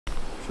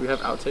we have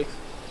outtakes?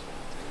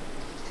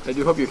 I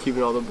do hope you're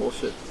keeping all the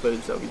bullshit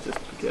footage that we just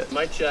get.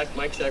 Mic check,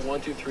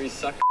 1, 2, 3,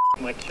 suck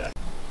mic check.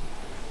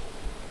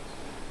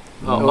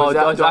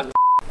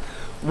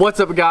 What's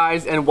up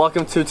guys, and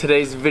welcome to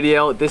today's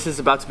video. This is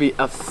about to be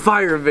a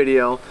fire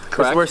video.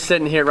 Correct. We're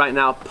sitting here right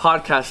now,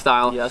 podcast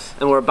style. Yes.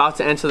 And we're about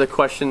to answer the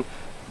question,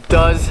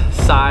 does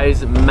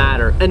size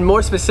matter? And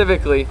more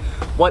specifically,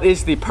 what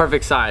is the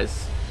perfect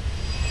size?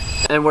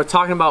 And we're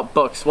talking about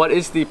books. What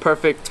is the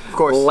perfect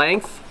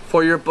length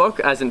for your book,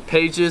 as in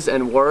pages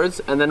and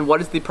words? And then what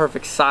is the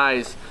perfect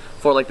size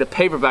for like the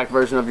paperback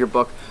version of your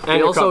book?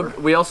 And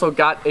we also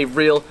got a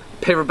real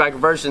paperback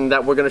version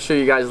that we're going to show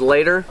you guys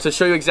later to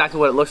show you exactly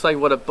what it looks like,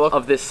 what a book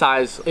of this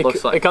size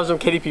looks like. It comes from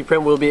KDP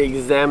Print. We'll be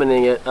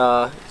examining it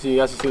so you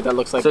guys can see what that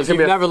looks like. So if you've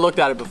never looked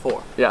at it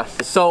before.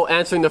 Yes. So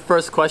answering the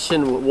first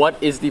question,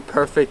 what is the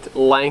perfect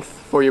length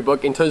for your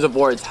book in terms of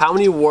words? How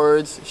many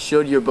words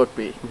should your book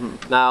be?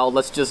 Now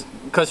let's just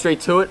cut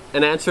straight to it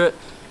and answer it.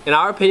 In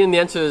our opinion, the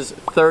answer is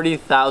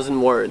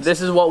 30,000 words.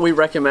 This is what we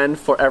recommend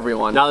for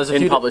everyone. Now there's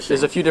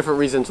a few different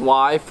reasons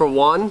why. For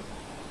one,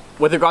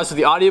 with regards to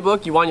the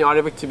audiobook, you want your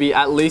audiobook to be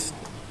at least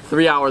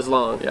 3 hours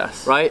long.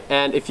 Yes. Right?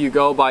 And if you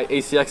go by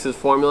ACX's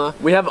formula,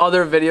 we have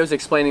other videos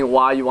explaining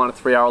why you want a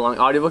 3 hour long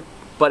audiobook,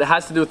 but it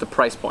has to do with the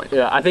price point.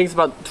 Yeah, I think it's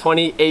about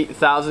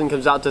 28,000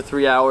 comes out to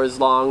 3 hours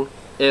long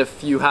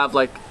if you have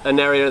like a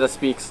narrator that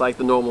speaks like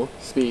the normal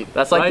speed.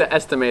 That's like the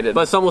estimated.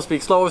 But some will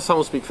speak slower, some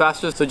will speak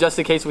faster. So just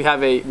in case we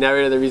have a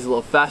narrator that reads a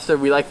little faster,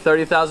 we like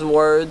 30,000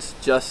 words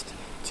just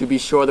to be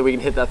sure that we can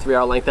hit that 3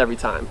 hour length every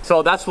time.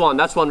 So that's one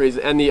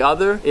reason. And the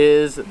other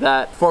is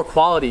that for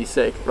quality's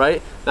sake,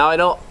 right? Now I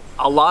know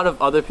a lot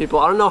of other people,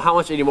 I don't know how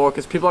much anymore,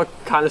 because people are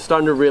kind of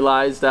starting to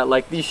realize that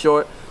like these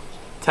short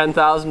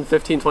 10,000,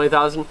 15,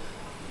 20,000,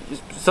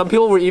 some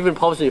people were even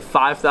publishing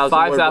 5,000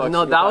 word books.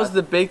 No, that was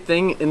the big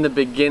thing in the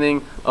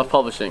beginning of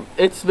publishing.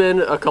 It's been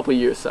a couple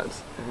years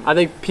since. I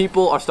think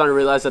people are starting to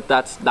realize that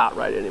that's not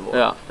right anymore.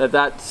 Yeah.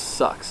 That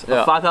sucks.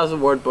 A 5,000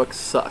 word book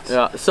sucks.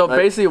 Yeah. So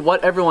basically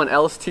what everyone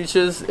else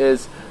teaches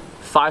is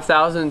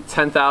 5,000,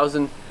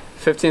 10,000,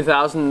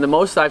 15,000. The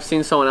most I've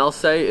seen someone else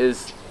say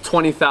is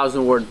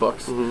 20,000 word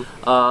books.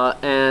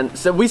 And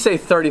so we say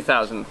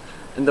 30,000.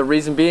 And the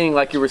reason being,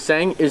 like you were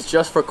saying, is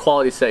just for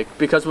quality's sake.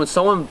 Because when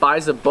someone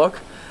buys a book,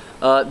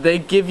 they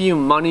give you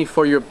money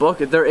for your book.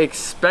 They're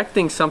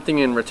expecting something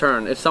in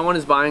return. If someone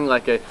is buying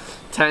like a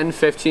 $10,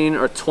 $15,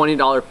 or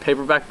 $20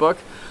 paperback book,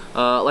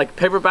 like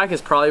paperback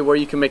is probably where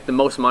you can make the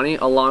most money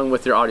along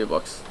with your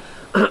audiobooks.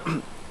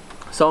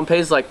 Someone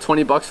pays like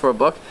 20 bucks for a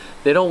book.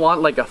 They don't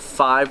want like a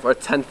 5 or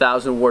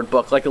 10,000 word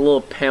book, like a little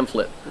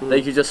pamphlet that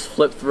you could just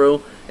flip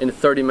through in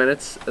 30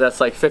 minutes.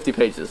 That's like 50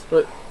 pages.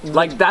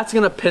 Like that's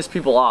gonna piss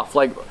people off.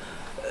 Like,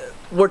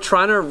 we're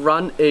trying to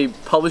run a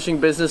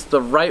publishing business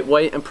the right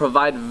way and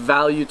provide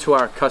value to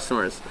our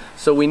customers.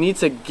 So we need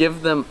to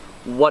give them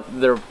what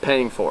they're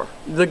paying for.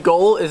 The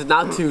goal is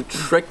not to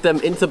trick them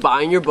into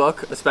buying your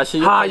book,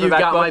 especially your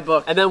paperback book. My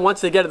book. And then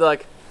once they get it, they're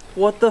like,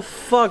 what the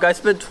fuck? I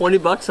spent 20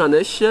 bucks on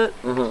this shit?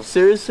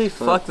 Seriously?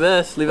 Fuck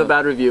this. Leave a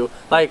bad review.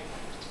 Like,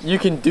 you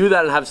can do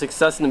that and have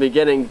success in the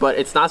beginning, but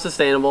it's not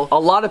sustainable. A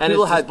lot of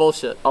people have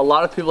bullshit. A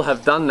lot of people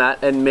have done that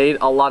and made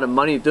a lot of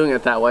money doing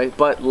it that way,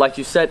 but like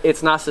you said,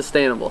 it's not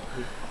sustainable.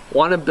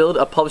 Want to build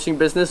a publishing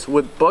business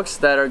with books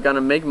that are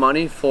gonna make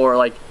money for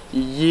like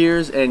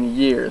years and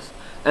years.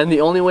 And the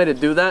only way to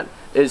do that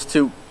is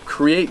to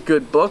create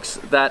good books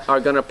that are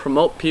gonna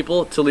promote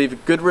people to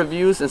leave good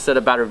reviews instead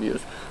of bad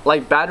reviews.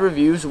 Like, bad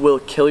reviews will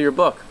kill your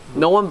book.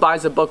 No one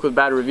buys a book with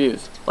bad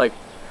reviews. Like,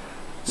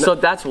 so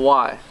that's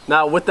why.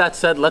 Now with that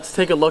said, let's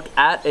take a look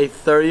at a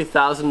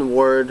 30,000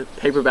 word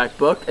paperback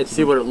book and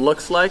see what it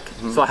looks like.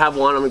 So I have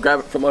one, I'm gonna grab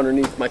it from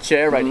underneath my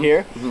chair right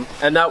here.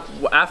 And now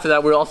after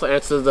that we'll also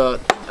answer the,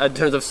 in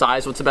terms of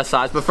size, what's the best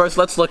size. But first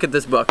let's look at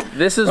this book.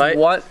 This is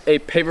what a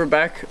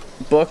paperback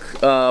book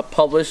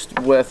published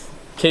with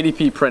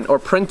KDP Print or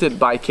printed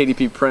by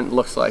KDP Print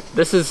looks like.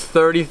 This is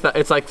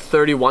it's like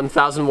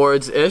 31,000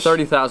 words-ish.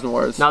 30,000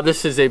 words. Now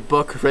this is a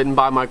book written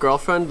by my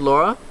girlfriend,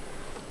 Laura.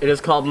 It is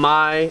called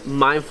My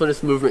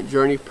Mindfulness Movement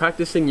Journey,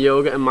 Practicing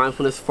Yoga and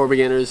Mindfulness for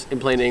Beginners in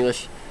Plain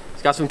English.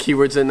 It's got some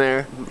keywords in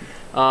there.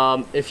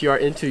 If you are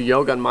into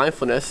yoga and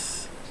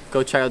mindfulness,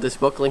 go check out this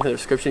book, link in the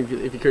description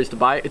if you're curious to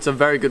buy it. It's a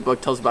very good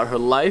book, tells about her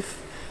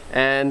life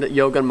and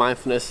yoga and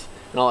mindfulness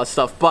and all that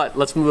stuff. But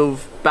let's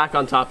move back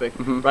on topic,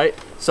 right?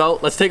 So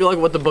let's take a look at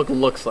what the book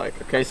looks like.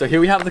 Okay, so here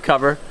we have the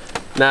cover.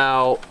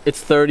 Now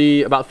it's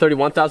about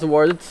 31,000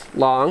 words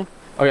long.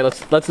 Okay,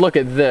 let's look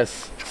at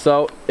this.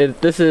 So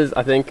this is,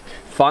 I think,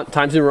 font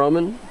Times New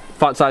Roman,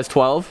 font size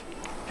 12.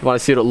 If you want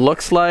to see what it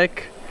looks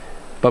like,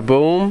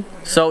 ba-boom.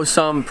 So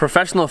some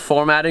professional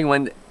formatting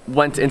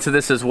went into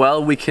this as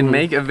well. We can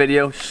make a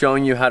video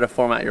showing you how to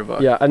format your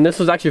book. Yeah, and this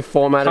was actually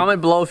formatted.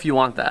 Comment below if you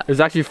want that. It was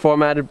actually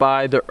formatted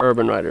by the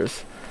Urban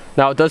Writers.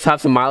 Now it does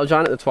have some mileage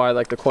on it, that's why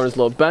like the corner's a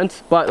little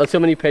bent, but let's see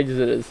how many pages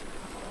it is.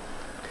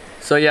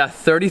 So yeah,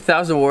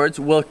 30,000 words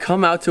will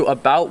come out to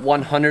about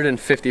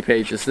 150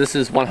 pages. This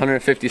is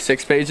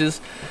 156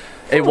 pages.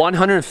 A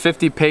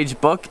 150 page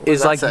book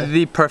is like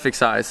the perfect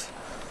size.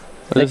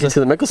 Thank you to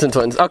the Mickelson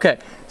twins. Okay,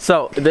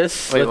 so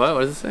this... Wait, what?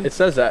 What does it say? It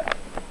says that.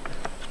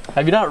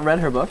 Have you not read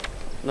her book?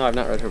 No, I've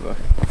not read her book.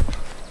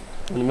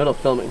 In the middle of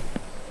filming.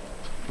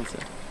 What's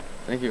it?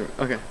 Thank you.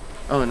 Okay.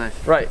 Oh,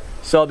 nice. Right.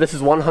 So this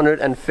is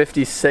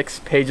 156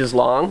 pages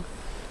long.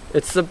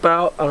 It's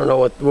about, I don't know,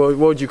 what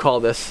would you call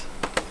this?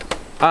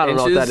 I don't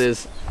know what that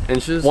is.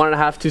 Inches?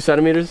 1.5, 2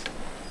 centimeters?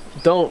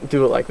 Don't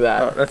do it like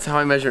that. Oh, that's how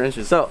I measure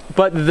inches. So,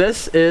 but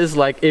this is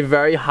like a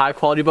very high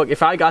quality book.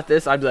 If I got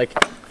this, I'd be like,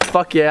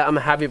 fuck yeah, I'm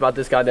happy about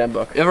this goddamn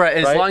book. Yeah, right,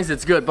 as long as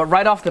it's good. But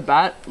right off the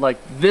bat, like,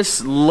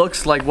 this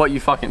looks like what you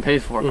fucking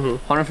paid for.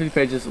 150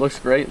 pages, looks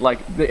great. Like,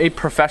 a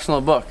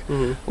professional book.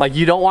 Like,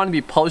 you don't want to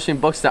be publishing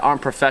books that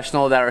aren't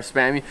professional, that are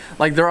spammy.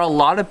 Like, there are a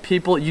lot of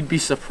people, you'd be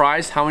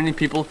surprised how many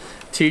people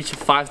teach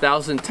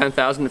 5,000,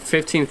 10,000,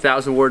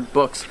 15,000 word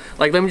books.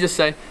 Like, let me just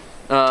say,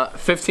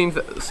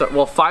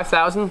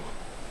 5,000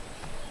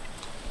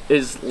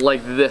 is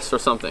like this or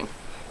something.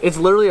 It's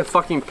literally a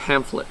fucking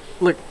pamphlet.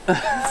 Look,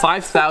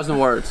 5,000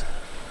 words.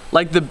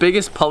 Like, the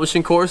biggest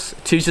publishing course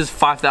teaches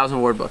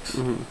 5,000 word books.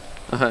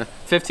 Okay.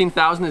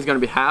 15,000 is gonna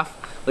be half.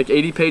 Like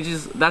 80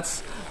 pages,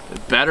 that's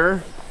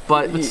better,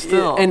 but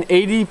still. An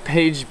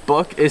 80-page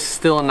book is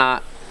still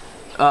not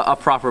a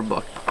proper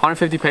book.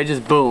 150 pages,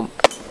 boom.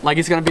 Like,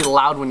 it's gonna be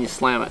loud when you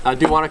slam it. I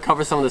do wanna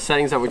cover some of the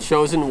settings that were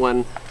chosen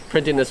when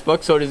printing this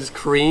book. So it is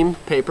cream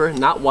paper,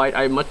 not white.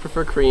 I much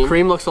prefer cream.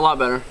 Cream looks a lot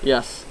better,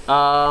 yes.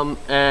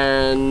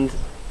 And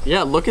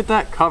yeah, look at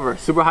that cover.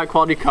 Super high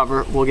quality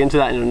cover. We'll get into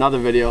that in another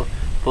video.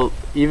 But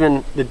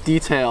even the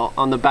detail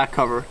on the back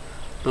cover,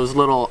 those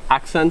little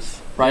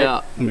accents, right?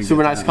 Yeah,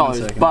 super nice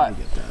colors. But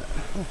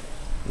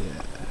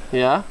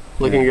yeah,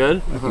 looking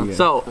good.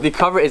 So the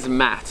cover is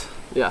matte.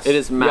 Yes, it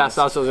is matte. Yes,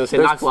 that's what I was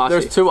gonna say. Not glossy.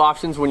 There's two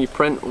options when you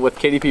print with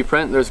KDP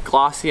Print. There's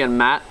glossy and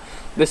matte.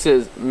 This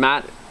is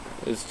matte.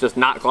 It's just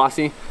not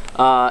glossy,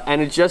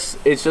 and it's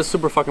just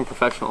super fucking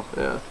professional.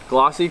 Yeah,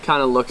 glossy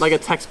kind of looks like a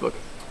textbook.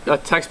 A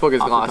textbook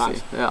is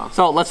glossy. Yeah.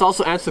 So let's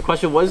also answer the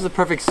question: what is the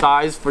perfect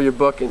size for your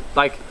book? And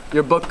like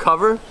your book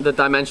cover, the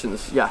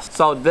dimensions. Yes.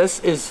 So this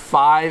is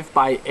 5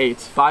 by 8,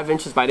 5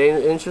 inches by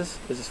 8 inches.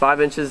 This is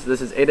 5 inches. This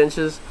is 8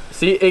 inches.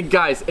 See,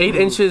 guys, 8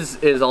 inches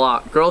is a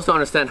lot. Girls don't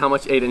understand how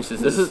much 8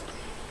 inches is. This is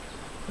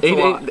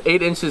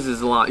 8 inches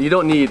is a lot. You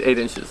don't need 8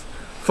 inches.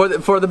 For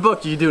the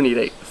book, you do need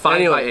 8.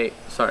 5 by 8.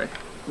 Sorry.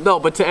 No,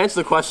 but to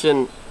answer the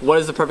question, what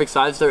is the perfect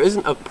size? There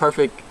isn't a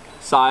perfect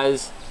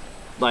size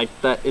like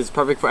that is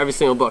perfect for every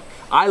single book.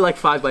 I like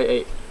 5 by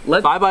 8.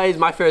 5 by 8 is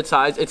my favorite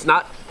size. It's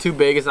not too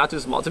big, it's not too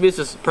small. To me, it's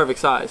just perfect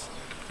size,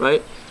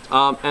 right?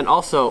 And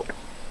also,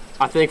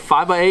 I think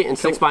 5 by 8 and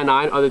 6 by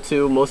 9 are the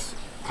two most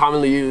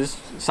commonly used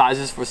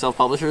sizes for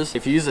self-publishers.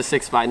 If you use a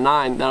 6 by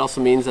 9, that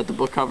also means that the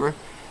book cover,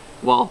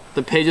 well,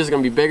 the pages are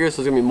gonna be bigger,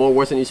 so there's gonna be more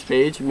words in each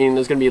page, meaning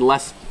there's gonna be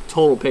less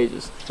total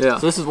pages. Yeah.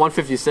 So this is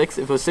 156.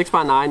 If it was 6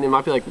 by 9, it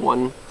might be like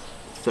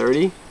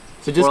 130.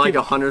 So just like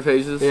 100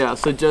 pages. Yeah.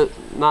 So just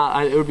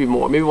it would be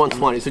more, maybe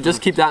 120. So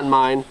just keep that in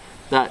mind.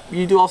 That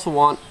you do also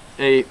want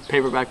a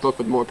paperback book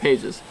with more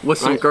pages, with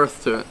some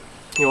girth to it.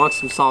 You want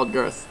some solid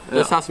girth. Yeah.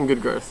 This has some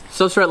good girth.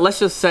 So let's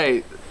just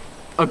say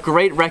a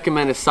great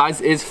recommended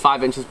size is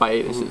 5 inches by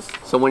 8 inches.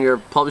 So when you're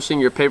publishing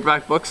your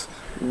paperback books,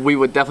 we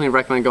would definitely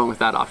recommend going with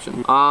that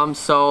option.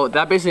 So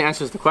that basically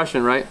answers the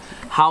question, right?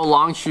 How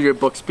long should your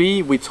books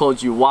be? We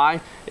told you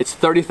why. It's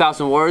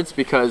 30,000 words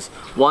because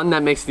 1,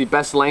 that makes the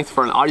best length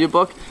for an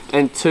audiobook,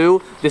 and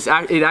 2, it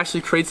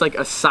actually creates like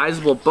a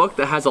sizable book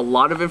that has a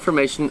lot of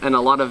information and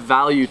a lot of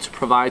value to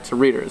provide to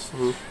readers.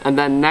 And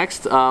then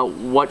next,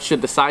 what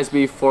should the size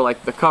be for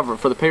like the cover?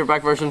 For the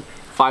paperback version,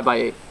 5 by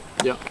 8.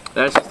 Yeah.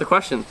 That's just the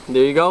question.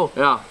 There you go.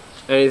 Yeah.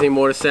 Anything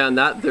more to say on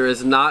that? There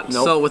is not.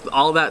 Nope. So with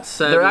all that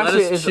said, let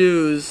us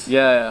choose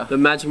the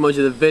magic emoji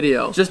of the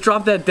video. Just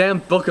drop that damn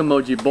book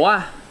emoji,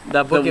 boy.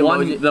 That book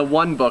emoji. The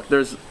 1 book.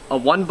 There's a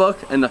 1 book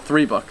and a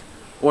 3 book.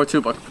 Or a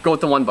 2 book. Go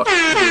with the 1 book.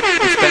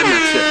 And spam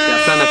that shit.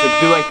 Yeah, spam that shit.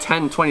 Do like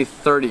 10, 20,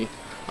 30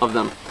 of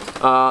them.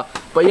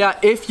 But yeah,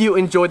 if you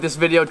enjoyed this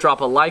video,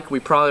 drop a like. We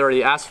probably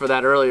already asked for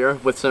that earlier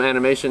with some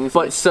animations.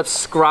 But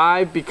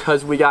subscribe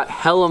because we got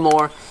hella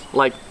more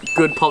like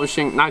good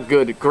publishing, not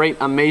good, great,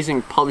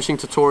 amazing publishing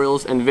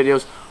tutorials and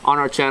videos on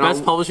our channel.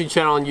 Best publishing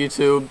channel on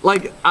YouTube.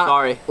 Like,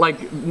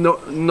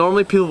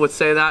 normally people would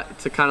say that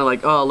to kind of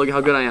like, oh, look at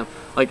how good I am.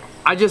 Like,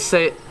 I just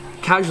say it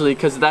casually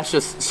because that's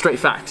just straight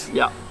facts.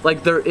 Yeah.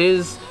 Like, there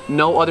is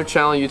no other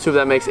channel on YouTube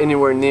that makes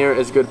anywhere near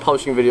as good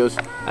publishing videos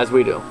as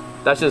we do.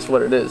 That's just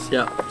what it is.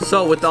 Yeah.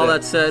 So with all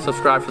that said,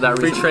 subscribe for that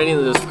reason. Free training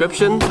in the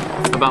description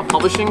about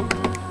publishing.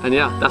 And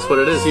yeah, that's what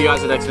it is. See you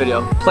guys in the next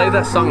video. Play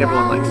that song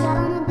everyone likes.